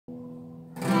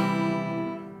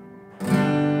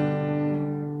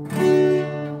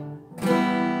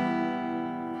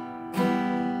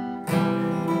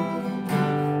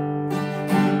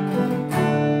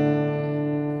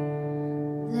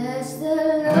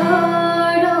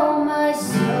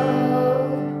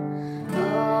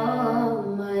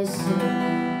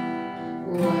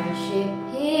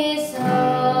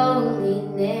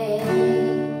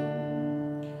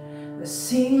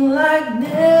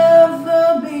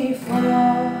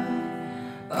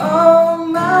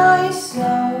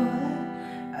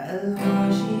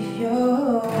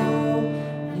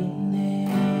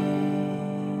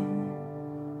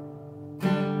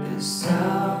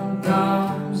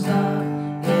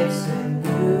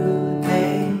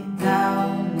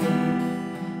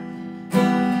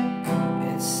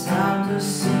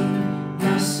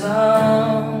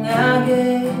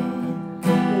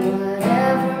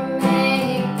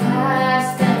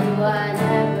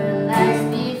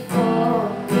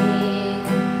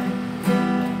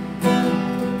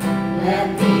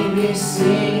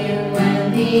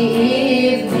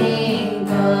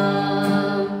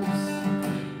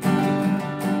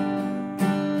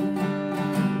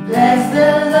Bless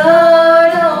the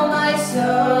Lord, oh my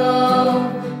soul,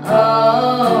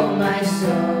 oh my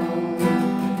soul.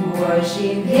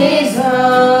 Worship His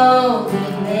holy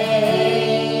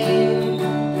name.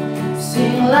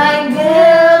 Sing like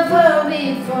never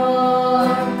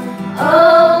before,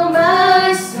 oh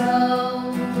my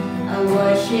soul. I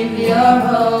worship Your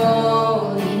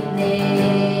holy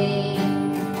name.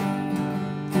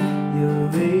 You're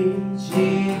rich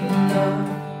in love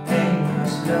and Your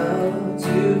slow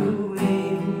to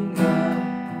anger.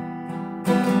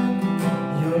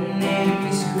 Your name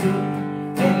is great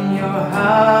and Your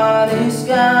heart is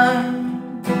kind.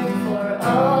 For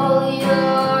all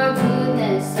Your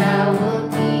goodness I will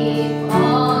keep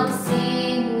on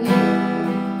singing.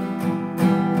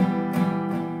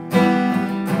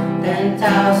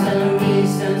 10,000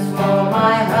 reasons for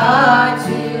my heart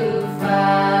to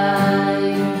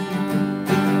find.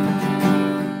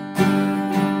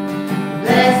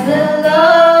 Bless the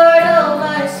Lord, oh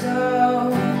my soul,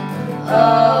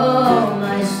 oh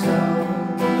my soul.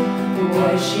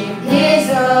 Worship His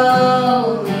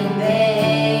holy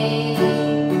name.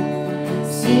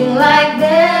 Sing like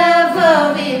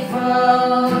never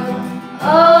before,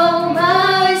 oh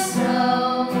my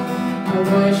soul. I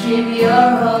worship Your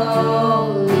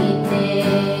holy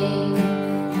name.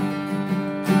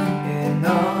 And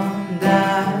on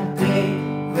that day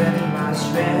when my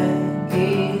strength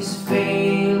is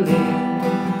failing,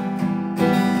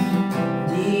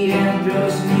 the end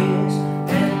draws near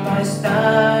and my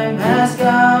time has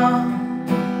gone.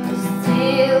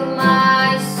 Still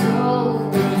my soul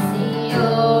will sing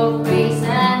Your praise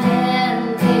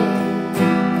unending.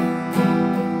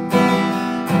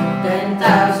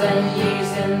 10,000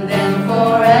 years and then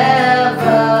forevermore.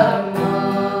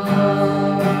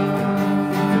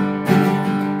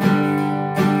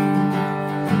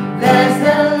 Bless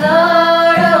the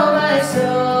Lord, oh my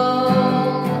soul,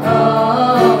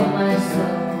 oh my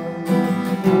soul.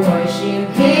 Worship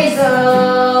His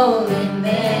holy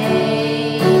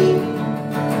name.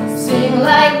 Sing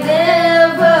like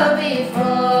never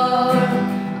before,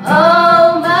 oh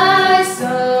my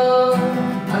soul.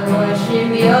 I worship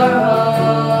Your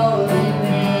holy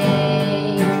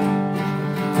name.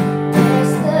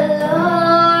 Bless the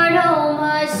Lord, oh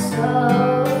my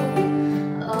soul,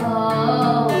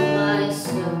 oh my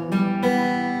soul.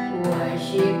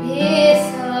 Worship His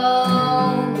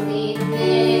holy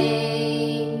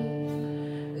name.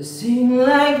 Sing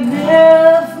like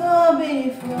never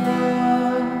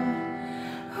before,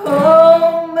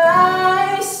 oh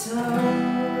my soul.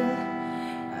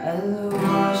 I'll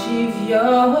worship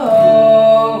Your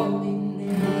holy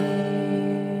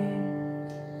name.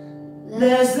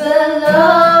 Bless the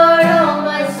Lord, oh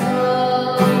my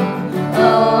soul,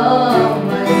 oh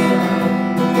my soul.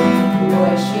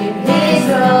 Worship His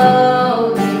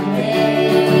holy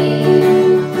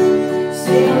name.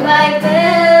 Sing like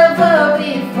never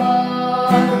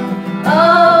before,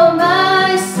 oh my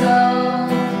soul.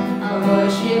 I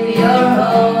worship Your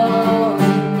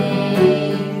holy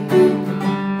name.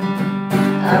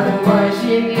 I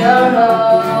worship Your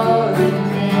holy name.